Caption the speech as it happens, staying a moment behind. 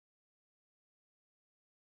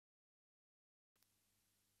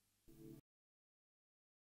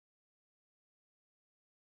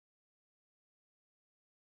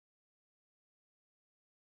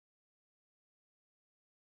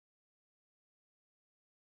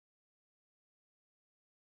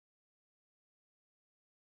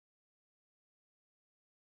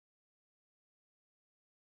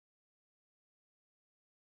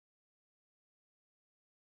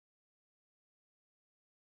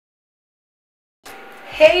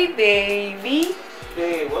Hey baby,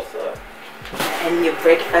 Hey, what's up? and your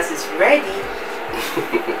breakfast is ready.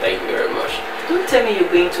 Thank you very much. Don't tell me you're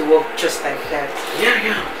going to work just like that.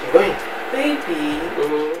 Yeah, I'm going.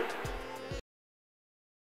 Baby.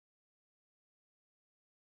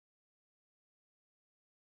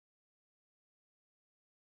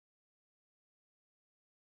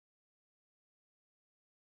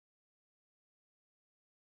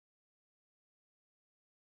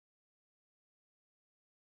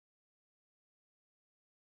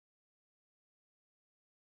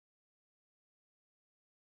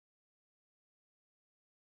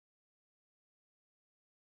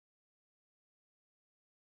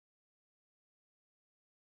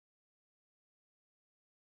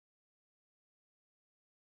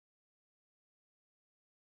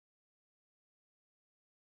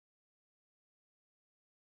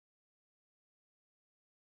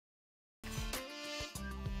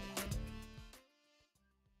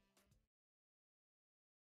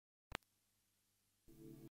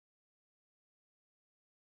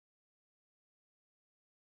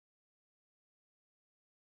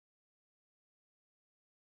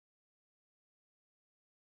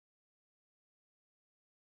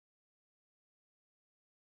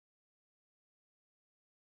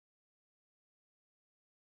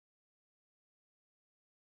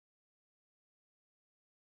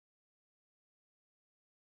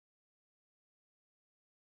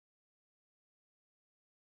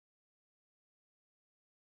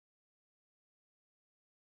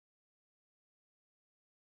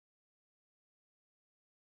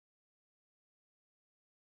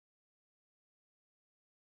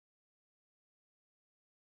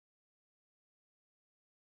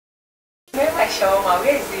 Where my shawarma?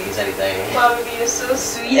 Where is it? It's anything. Mommy, you're so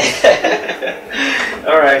sweet.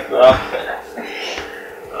 Alright, well.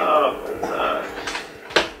 Oh, my God.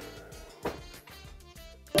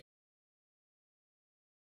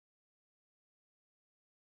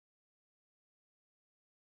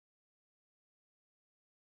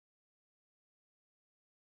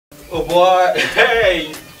 Oh boy,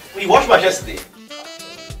 hey! We watched match yesterday.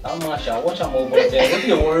 How much? I watch him over there. What do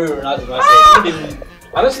you worry Ronaldo?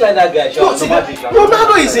 I don't see like that guy.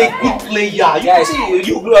 Ronaldo is a good player. You see,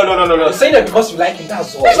 no. You're saying that because you like him,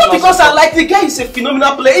 that's all. It's not because I like the guy. Is a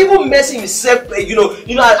phenomenal player. Even Messi himself,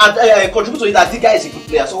 and contribute to it that the guy is a good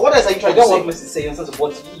player. So what else are you trying to say? What Messi saying,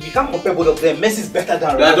 but you can't compare both of them. Messi is better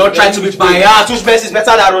than Ronaldo. Don't try to be biased. Which Messi is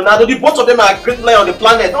better than Ronaldo? The both of them are great players on the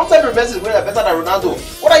planet. Don't tell me Messi is better than Ronaldo.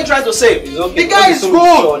 What are you trying to say? Okay. The guy is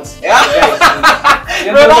good. Yeah.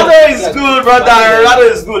 Ronaldo is good, brother.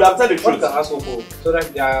 Ronaldo is good. I'm telling the What truth. can ask for? So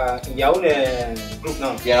that they are in their own group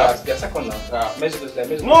now. Yeah. They're second now. Yeah. Messi is like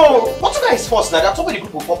Messi. No, Portugal is first now. They're top of the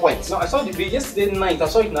group with 4 points. No, I saw the video yesterday night. I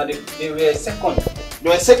saw it now. They were second. They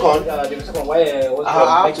were second. They were second. Why? I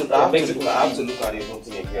have to look at the whole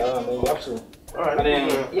thing again. Yeah, you have to. Alright. And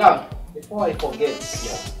then, yeah, before I forget,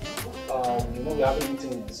 we're having a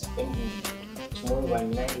meeting with MD tomorrow by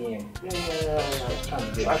 9 a.m.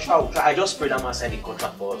 I just spread that man sign the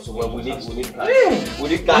contract for us. So we need cash. We need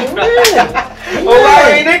cash. Oh,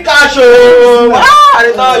 we need cash. Oh, I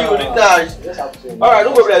didn't know you need cash. Alright,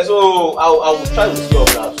 no problem. So I will try to see you up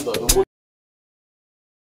now. So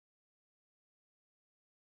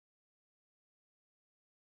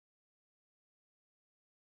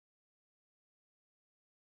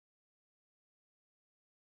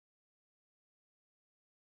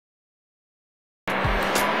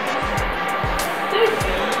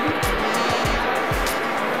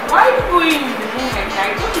Why are you going in the moment?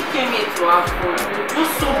 I thought you came here to have fun. You're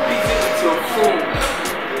just so busy with your phone.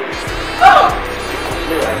 Oh!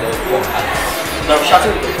 now I'm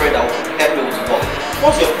chatting with a friend that will help me with work.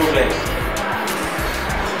 What's your problem?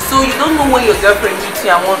 So you don't know when your girlfriend meets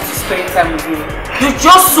you and wants to spend time with you. You're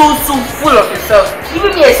just so full of yourself.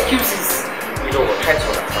 Giving me excuses. You know what? Try to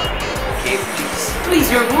understand. Okay, please.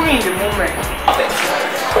 Please, you're ruining the moment. Perfect.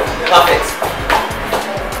 Perfect.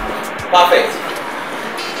 Perfect.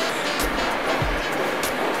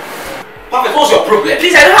 Perfect, what's your problem?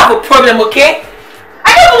 Please, I don't have a problem, okay?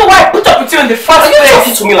 I don't know why I put up with you in the first Are you place.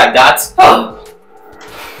 talking to me like that? Oh.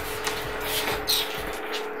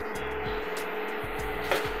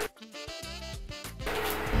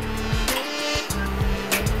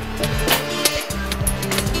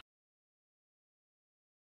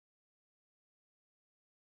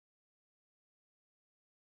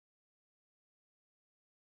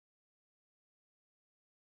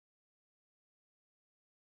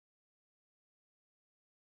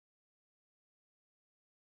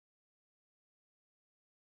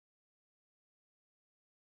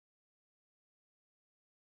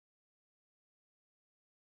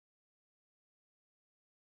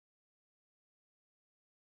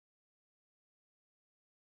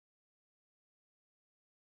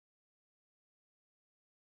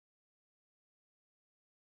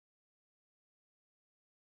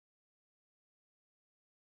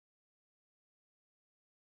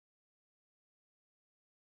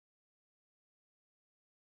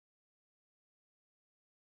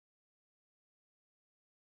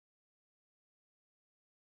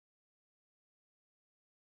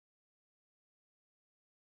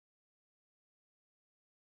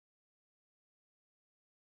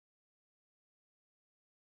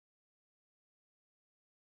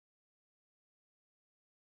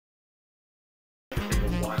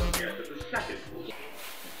 second.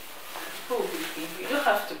 Oh, baby, you don't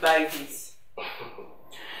have to buy this.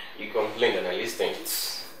 You complained and I listened.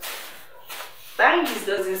 Buying this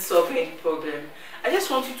doesn't solve any problem. I just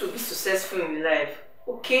want you to be successful in life,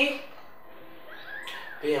 okay?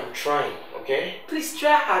 Hey, I'm trying, okay? Please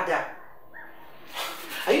try harder.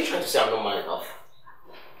 Are you trying to say I'm not man enough?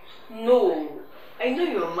 No, I know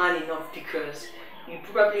you're man enough because you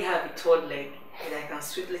probably have a third leg that I can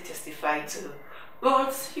sweetly testify to.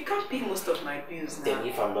 But you can't pay most of my bills now. Then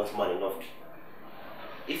if I'm not man enough,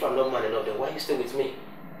 then why are you still with me?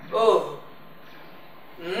 Oh.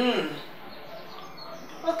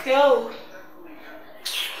 Okay, oh.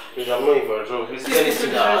 Please, I'm not even sure. Please, let me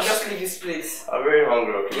sit down. Just leave this place. I'm very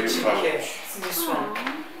hungry, okay? Okay, see this one.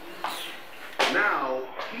 Now,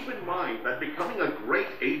 keep in mind that becoming a great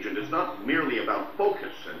agent is not merely about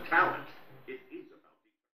focus and talent. It is about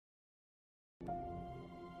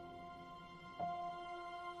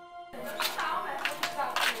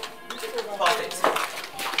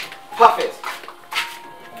Perfect.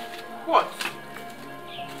 What?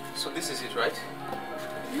 So this is it, right?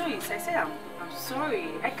 No, I said I'm sorry.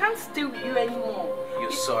 I can't stay with you anymore.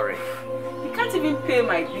 You're sorry. You can't even pay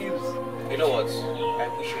my bills. You know what? I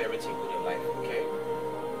wish you everything good in life, okay?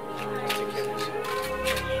 Take care of yourself.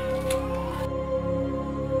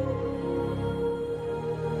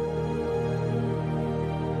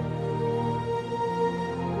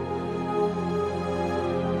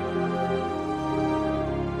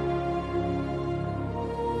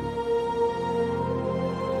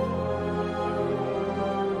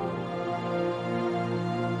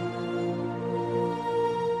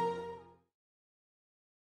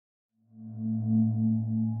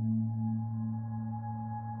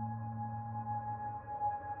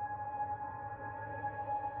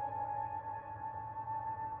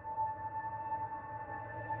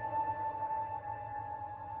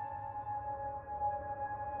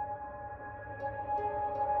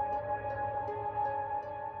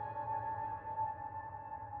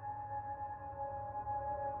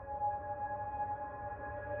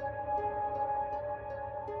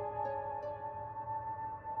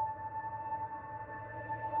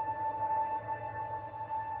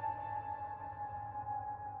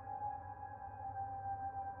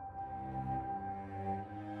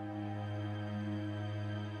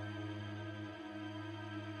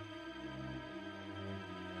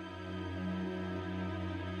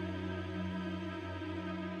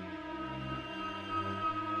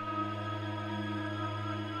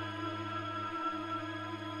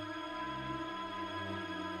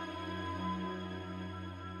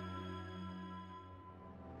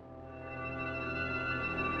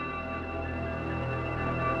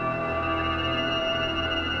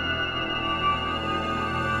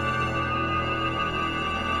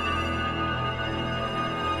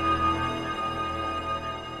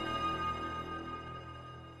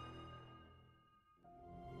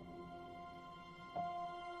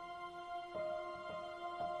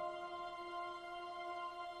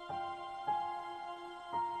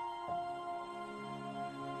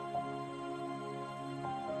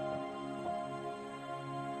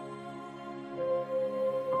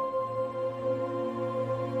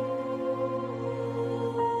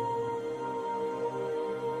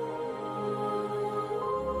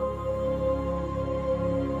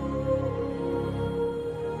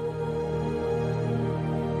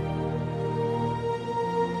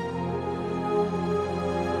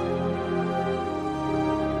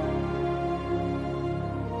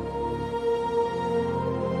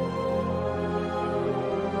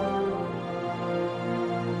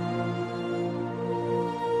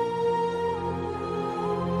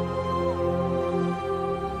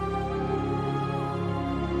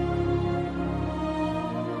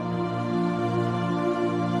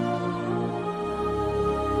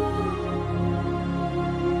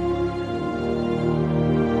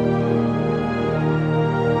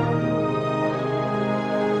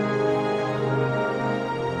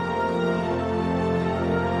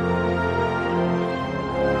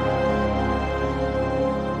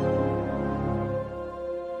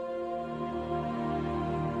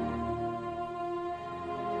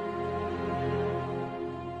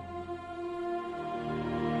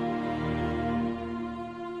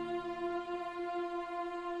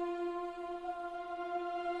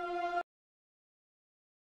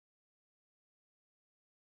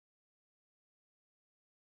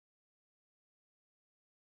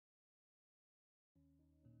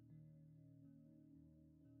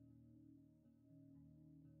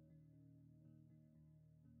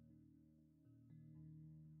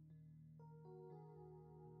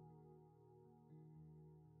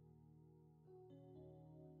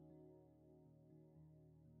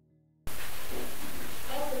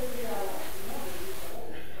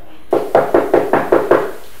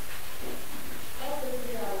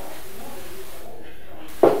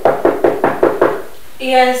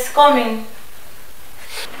 Yes, coming.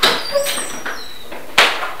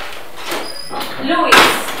 Louis.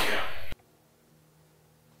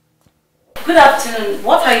 Good afternoon.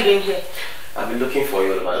 What are you doing here? I've been looking for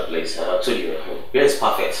you all over the place, and I told you at home. Here is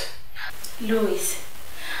perfect. Louis,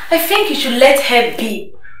 I think you should let her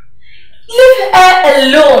be. Leave her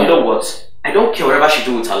alone. You know what? I don't care whatever she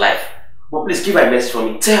do with her life. But please give her a message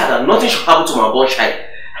from me. Tell her that nothing should happen to my born child.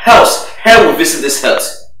 Else, hell will visit this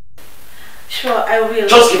health. Sure, I will.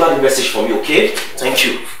 Just give her the message for me, okay? Thank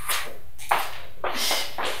you.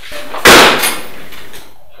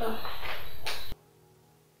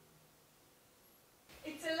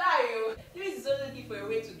 It's a lie. Louis is only looking for a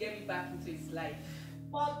way to get me back into his life.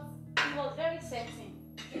 But he was very certain.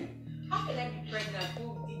 How can I be pregnant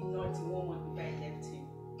who did not in 1 month before I left him?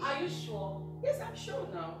 Are you sure? Yes, I'm sure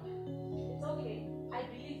now. It's okay. I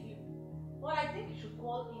believe you. But I think you should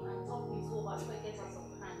call him and talk things over so he gets out of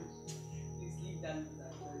hand. Please leave that loser.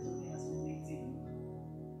 It's only as connecting.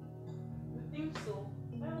 You think so?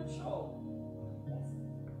 I'm sure.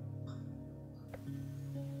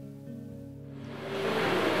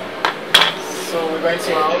 So we're going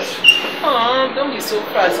to out. Oh, don't be so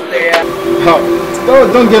fast, player.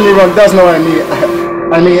 Don't get me wrong, that's not what I mean.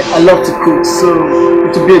 I mean, I love to cook, so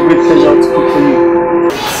it would be a great pleasure to cook for you.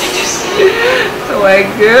 Oh my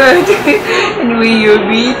god. Anyway, you're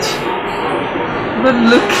rich, good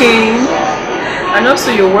looking, and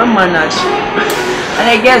also you're well mannered. And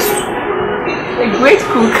I guess a great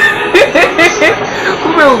cook.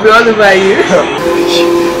 Women will be all over you.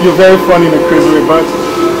 You're very funny in a crazy way, but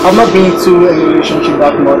I've not been into any relationship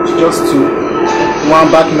that much, just two.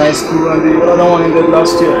 One back in high school and the other one ended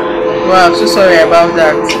last year. Wow, I'm so sorry about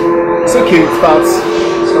that. It's okay, it's fast.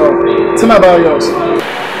 So, tell me about yours.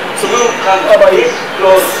 So how about you?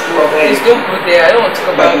 Please don't go there. I don't want to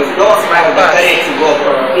talk about it. I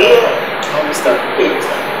understand.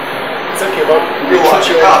 It's okay, but you watch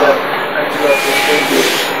your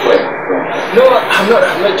No, I'm not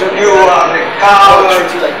joking. You are a coward.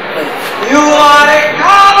 You are a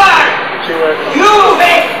coward. You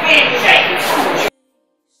make me sick.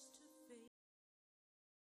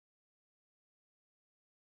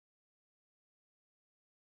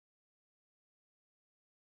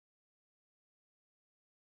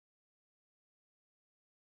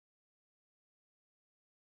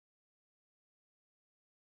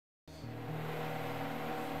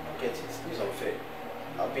 Get it. This is unfair.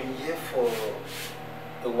 I've been here for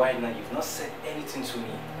a while now. You've not said anything to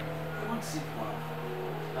me. You want to sit one?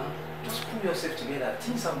 Huh? Just pull yourself together.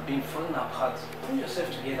 Things have been falling apart. Pull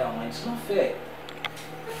yourself together, man. It's not fair.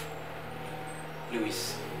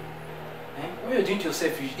 Louis. Eh? What you're doing to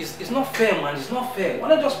yourself, it's not fair, man. It's not fair. Why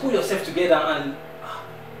not just pull yourself together and...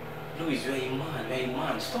 Louis, you're a man. You're a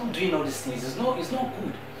man. Stop doing all these things. It's not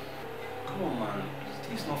good. Come on, man.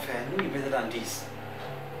 It's not fair. I know you better than this.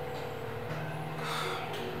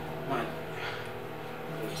 Man.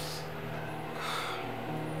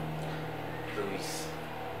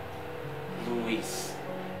 Louis.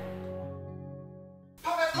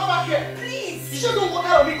 Papa, come back here. Please. You should don't walk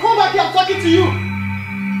out of me. Come back here. I'm talking to you.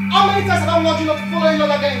 How many times have I warned you not to follow any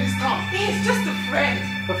other guy in this town? He's just a friend.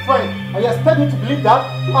 A friend? And you expect me to believe that?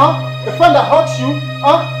 A friend that hurts you?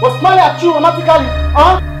 Was smiling at you romantically?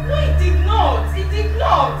 No, he did not. He did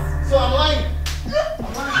not. So I'm lying.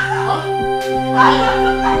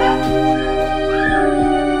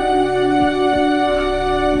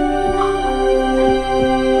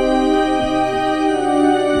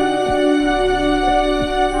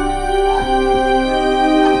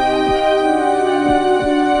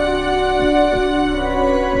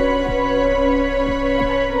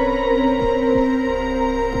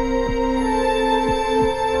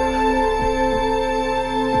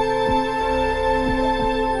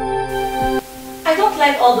 I don't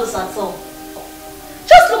like all this at all.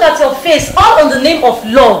 Just look at your face, all on the name of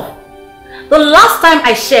love. The last time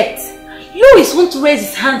I checked, Louis won't raise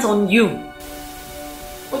his hands on you.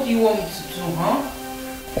 What do you want me to do, huh?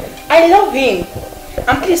 I love him.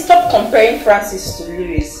 And please stop comparing Francis to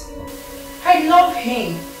Louis. I love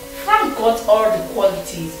him. Frank got all the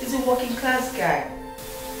qualities. He's a working class guy.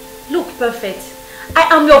 Look, Perfect. I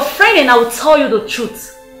am your friend and I will tell you the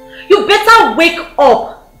truth. You better wake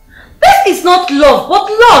up. This is not love, but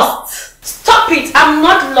lust. Stop it. I'm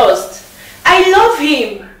not lost. I love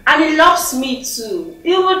him. And he loves me too.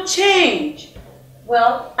 He will change.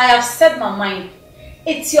 Well, I have said my mind.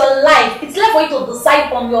 It's your life. It's left for you to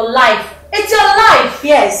decide on your life. It's your life.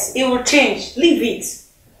 Yes, he will change. Leave it.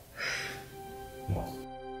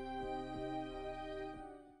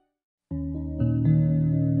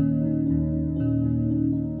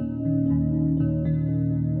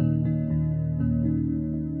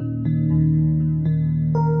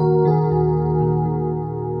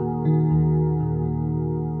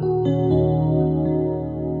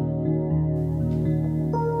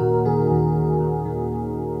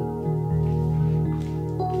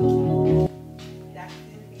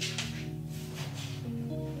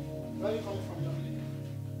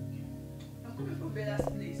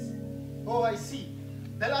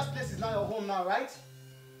 not your home now, right?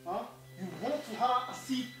 Huh? You went to her as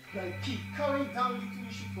if you're a kid, carrying down little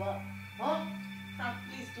issue to her. Huh? Frank,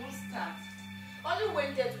 please don't start. Only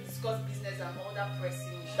went there to discuss business and other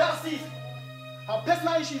pressing issues. That's it. Her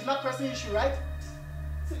personal issue is not pressing issue, right?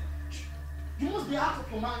 See, you must be out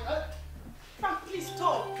of your mind. Frank, please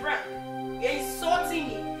stop, Frank. You're insulting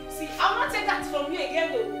me. See, I'll not take that from you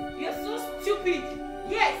again, though. You're so stupid.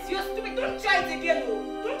 Yes, you're stupid. Don't try it again,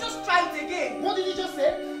 though. Don't just try it again. What did you just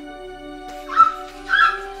say?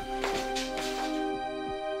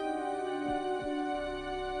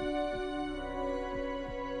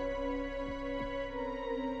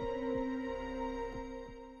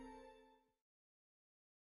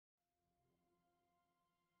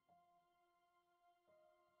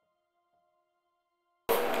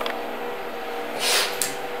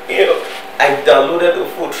 You know, I downloaded the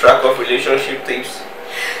full track of relationship tapes,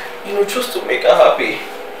 you know, just to make her happy.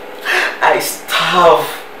 I starve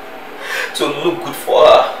to look good for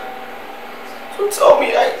her. So tell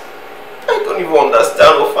me, I don't even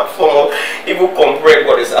understand or fathom or even comprehend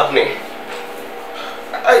what is happening.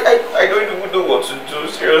 I don't even know what to do,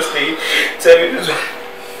 seriously. Tell me this.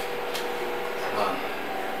 Man,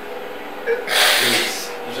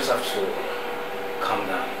 please, you just have to calm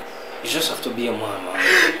down. You just have to be a man,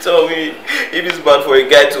 man. Tell me, if it's bad for a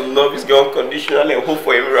guy to love his girl unconditionally and hope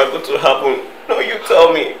for a miracle to happen, no, you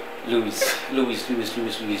tell me. Louis,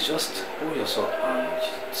 just hold yourself, man.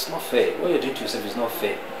 It's not fair. What you're doing to yourself is not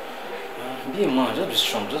fair. Be a man, just be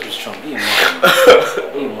strong, be a man.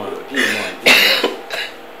 Be a man.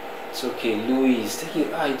 It's okay, Louis, take it.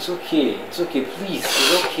 It's okay, please,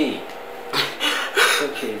 it's okay.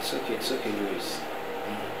 It's okay, Louis.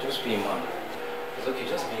 Just be a man. It's okay,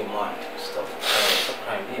 just be a man. Stop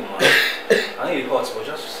crying, be a man. I know it hurts, but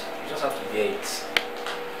you just have to bear it.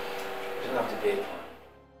 You just have to bear it, man.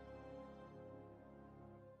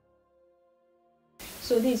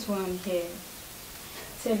 So this is why I'm here.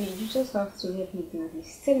 Tell me, you just have to help me do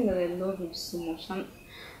this. Tell him that I love him so much.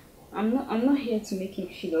 I'm not here to make him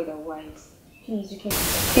feel otherwise. Please, you can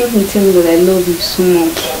help me tell him that I love him so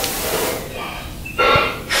much.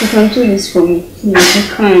 You can do this for me. Please, you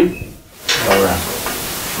can. Laura,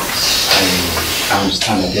 I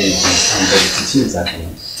understand that there is understand, but the thing is that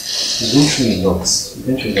you've been through a lot. You've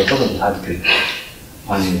been through a lot of heartbreak.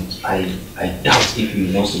 And I doubt if you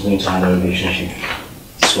want to go into another relationship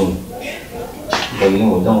soon. But you know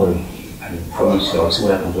what, don't worry. I promise you, I'll see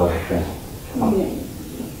what I can do as a friend. Yeah.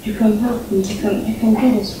 You can help me. You can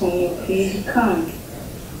do this for me, okay? You can.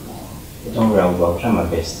 Don't worry, I'll try my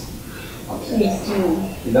best. Please do.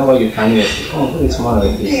 Is that why you're trying to come on, put a smile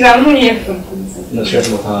like this? Please, I'm not here for this. No,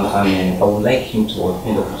 seriously, I would like him to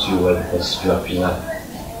end up with you well because you are preserved. You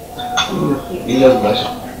just blush.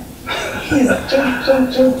 Please,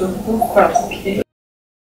 don't cry, okay?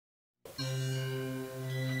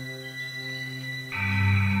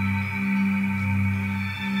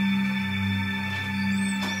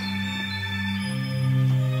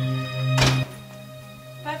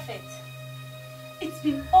 Perfect. It's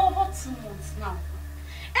been over 2 months now.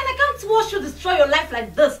 And I can't watch you destroy your life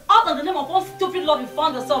like this, all in the name of one stupid love you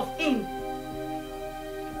found yourself in.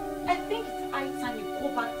 I think it's high time you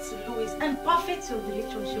go back to Louis and perfect your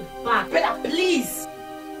relationship back. Bella, please!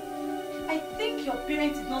 I think your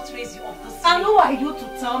parents did not raise you up this way. And who are you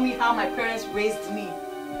to tell me how my parents raised me?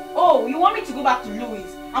 Oh, you want me to go back to Louis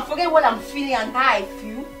and forget what I'm feeling and how I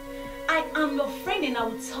feel? I am your friend and I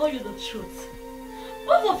will tell you the truth.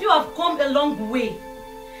 Both of you have come a long way.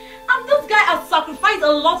 And this guy has sacrificed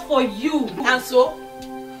a lot for you. And so,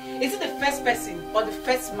 is it the first person or the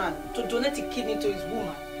first man to donate a kidney to his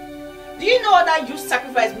woman? Do you know that huge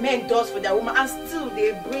sacrifice men does for their woman and still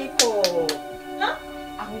they break up? Huh?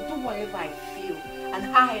 I will do whatever I feel and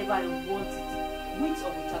however I want it. With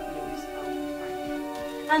or without Louis, I will be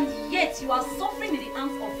fine. And yet you are suffering in the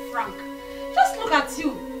hands of Frank. Just look at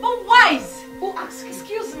you. But wise. Who asked?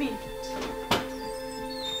 Excuse me.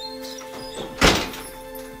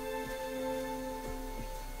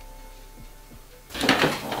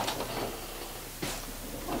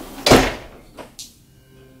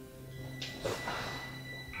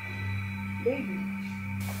 Baby,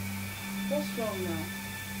 what's wrong now?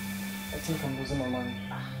 I think I'm losing my mind.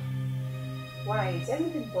 Why? Is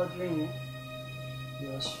anything bothering you?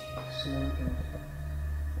 Yes, so many things.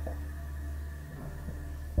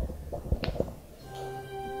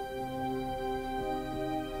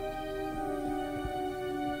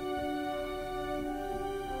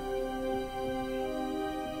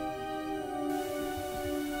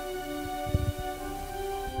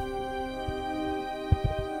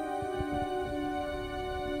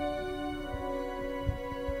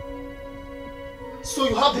 So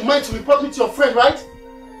you have the mind to report me to your friend, right?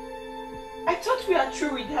 I thought we are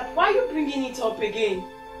through with that. Why are you bringing it up again?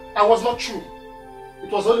 I was not true. It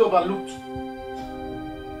was only overlooked.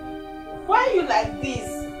 Why are you like this?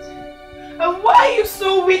 And why are you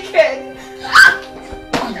so wicked?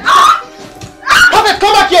 Perfect,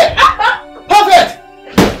 come back here! Perfect!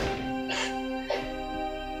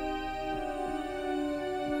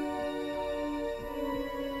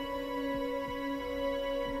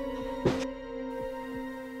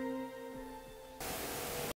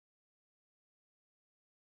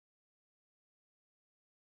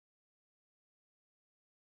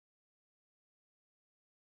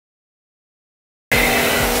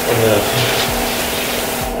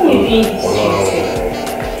 You're being distracted.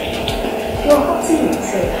 You're hurting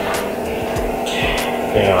yourself.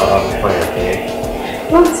 Yeah, I'll be fine, okay?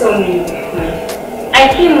 Don't tell me you'll be fine. I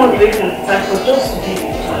came all the way from Stanford just to be with you.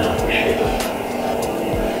 I appreciate it.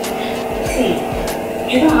 See,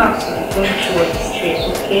 you don't have to be going through all this stress,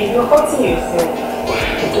 okay? You're hurting yourself.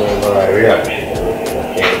 Well, I really appreciate everything,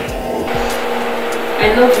 okay? I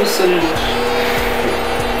love you so much.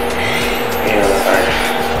 Yeah, sorry.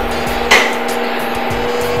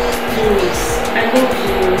 Louis, I love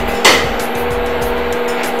you.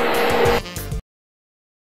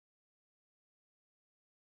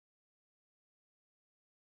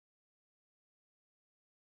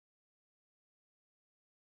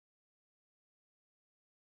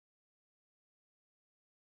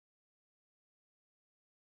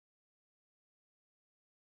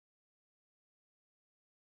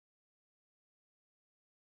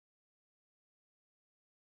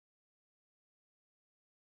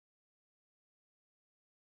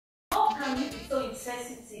 How can you be so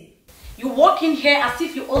insensitive? You walk in here as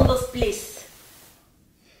if you own this place.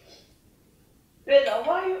 Bella,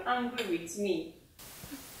 why are you angry with me?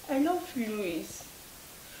 I love you, Louis.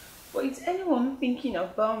 But is anyone thinking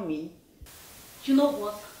about me? You know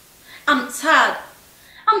what? I'm tired.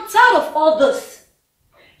 I'm tired of all this.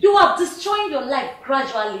 You are destroying your life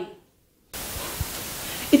gradually.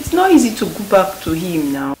 It's not easy to go back to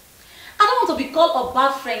him now. I don't want to be called a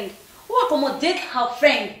bad friend who accommodate her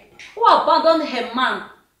friend, who abandoned her man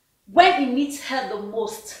when he needs her the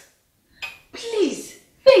most. Please,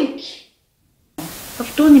 think.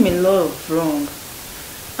 I've done him a lot of wrong.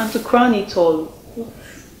 And to crown it all,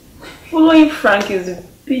 following Frank is the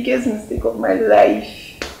biggest mistake of my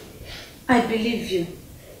life. I believe you.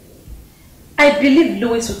 I believe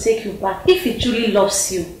Louis will take you back if he truly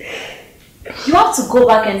loves you. You have to go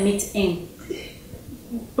back and meet him.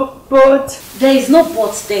 But there is no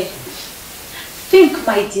but there. Think,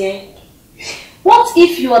 my dear. What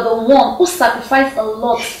if you are the one who sacrificed a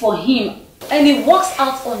lot for him and he works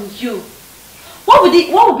out on you? What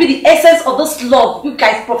would be the essence of this love you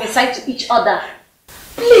guys prophesy to each other?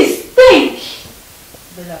 Please think.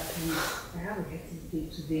 Bella, please. I have a hectic day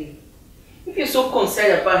today. If you're so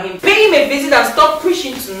concerned about him, pay him a visit and stop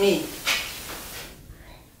preaching to me.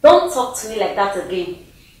 Don't talk to me like that again.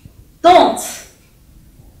 Don't.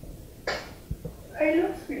 I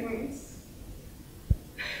love you, Louis.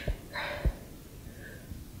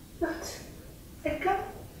 But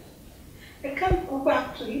I can't go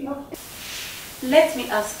back to him. Let me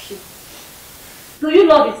ask you. Do you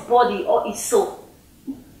love his body or his soul?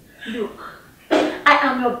 Look, I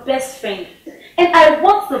am your best friend and I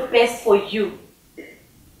want the best for you.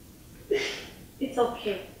 It's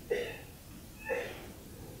okay.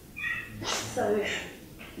 Sorry.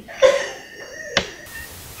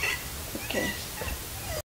 Okay.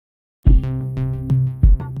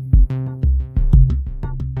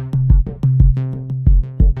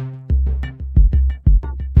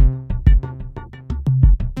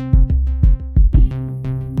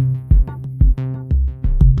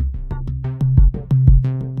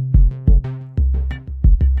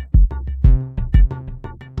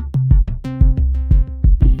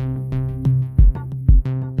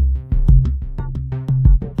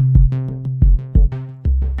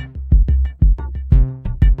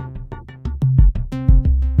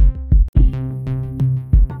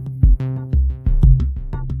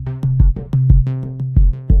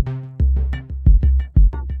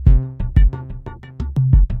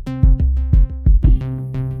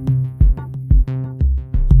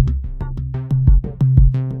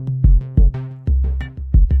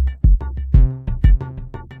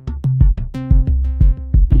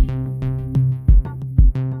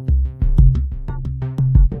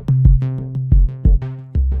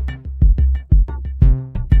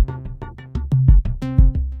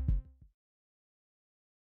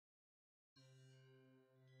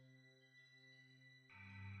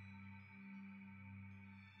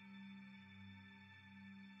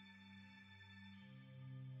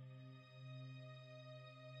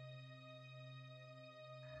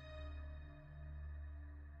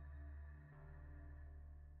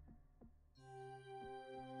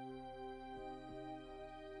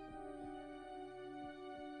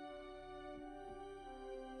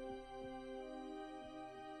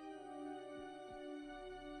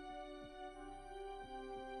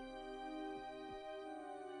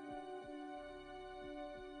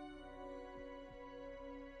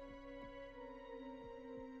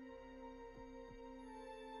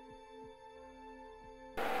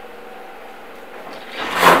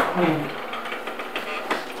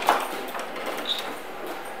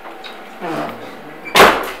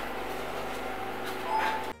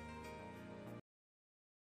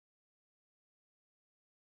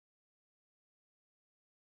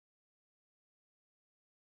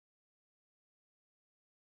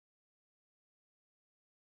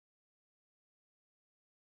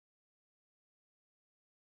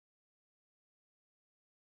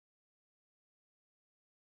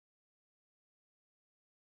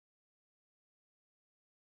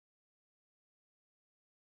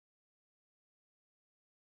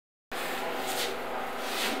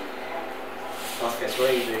 Marcus, what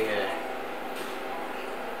are you doing here?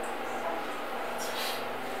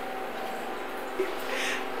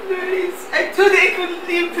 Louis, I thought I could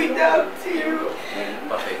live without you.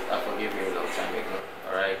 Perfect, I forgive you a long time ago.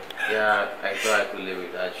 Alright? Yeah, I thought I could live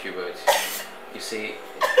without you, but you see,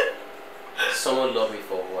 someone loved me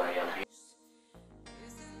for who I am.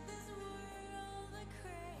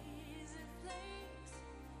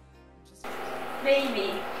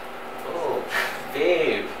 Baby. Oh,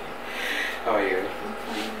 babe. How are you?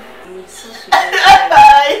 I'm so sweet.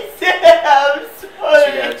 I said I'm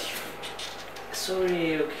sorry. Sweetheart,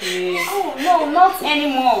 sorry, okay? Oh, no, not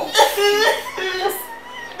anymore. No.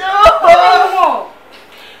 Not anymore.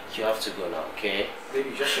 You have to go now, okay? Baby,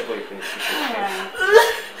 just check out your finish. Okay?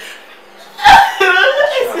 I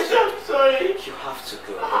said I'm sorry. You have to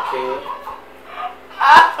go, okay?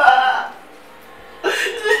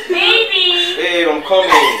 Baby. Babe, I'm coming.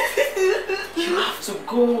 You have to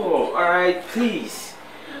go, alright? Please.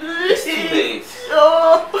 It's too late.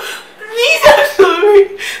 No. Please, I'm sorry.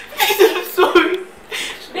 Please, I'm sorry.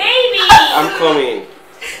 Baby. I'm coming.